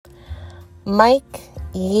Mike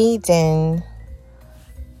Yeadon,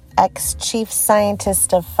 ex-chief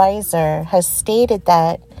scientist of Pfizer, has stated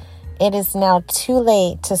that it is now too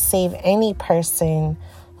late to save any person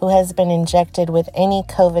who has been injected with any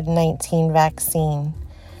COVID-19 vaccine.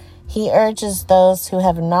 He urges those who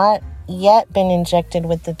have not yet been injected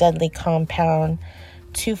with the deadly compound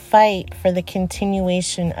to fight for the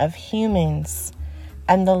continuation of humans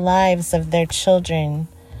and the lives of their children.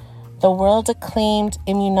 The world-acclaimed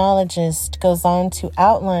immunologist goes on to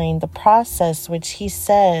outline the process which he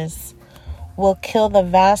says will kill the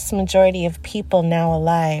vast majority of people now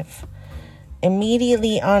alive.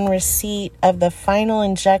 Immediately on receipt of the final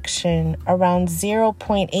injection, around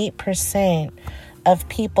 0.8% of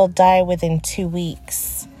people die within 2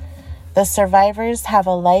 weeks. The survivors have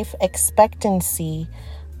a life expectancy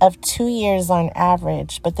of 2 years on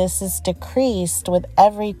average, but this is decreased with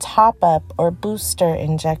every top-up or booster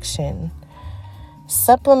injection.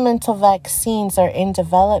 Supplemental vaccines are in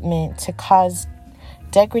development to cause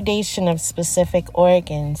degradation of specific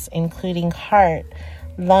organs, including heart,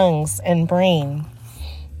 lungs, and brain.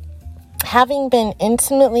 Having been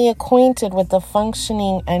intimately acquainted with the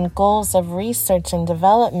functioning and goals of research and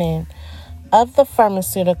development of the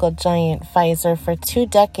pharmaceutical giant Pfizer for 2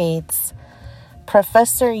 decades,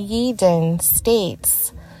 Professor Yeadon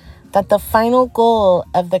states that the final goal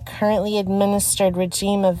of the currently administered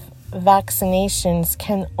regime of vaccinations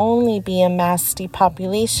can only be a mass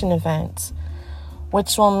depopulation event,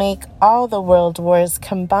 which will make all the world wars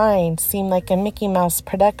combined seem like a Mickey Mouse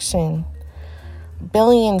production.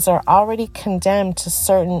 Billions are already condemned to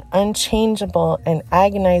certain unchangeable and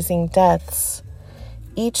agonizing deaths.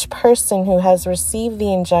 Each person who has received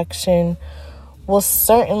the injection will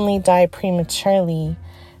certainly die prematurely,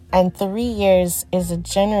 and 3 years is a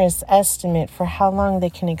generous estimate for how long they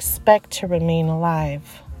can expect to remain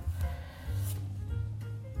alive.